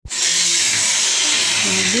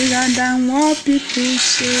Bigger than what people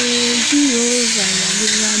say. Jehovah, you are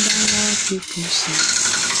bigger than what people say.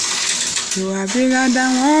 You are bigger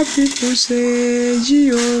than what people say.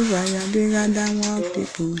 Jehovah, you are bigger than what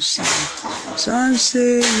people say. Some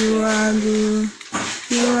say you are good,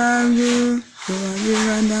 you are good, you are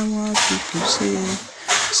bigger than what people say.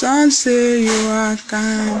 Some say you are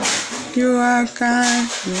kind, you are kind,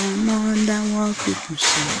 you are more than what people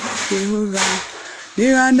say. Jehovah,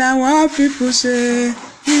 bigger than what people say.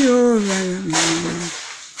 Jehovah, you are bigger.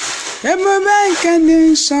 Everybody can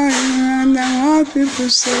do something than what people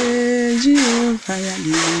say. Jehovah, you are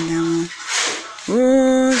bigger than what.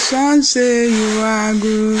 Oh, some say you are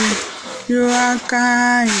good, you are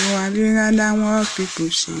kind, you are bigger than what people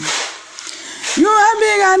say. You are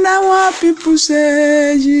bigger than what people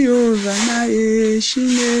say. Jehovah, na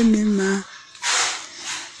eshinema.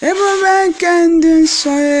 Everybody can do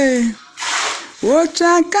something. What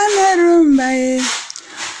I can remember.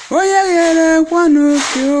 Onye ghere kwanu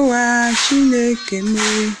kiwa Chineke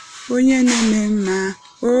me. Onye neme ma.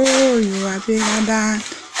 Oh, you are bigger than,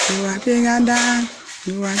 you are bigger than,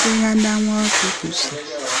 you are bigger than what people say.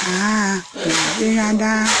 Ah, you are bigger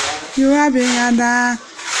than, you are bigger than,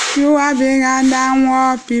 you are bigger than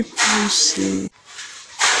what people say.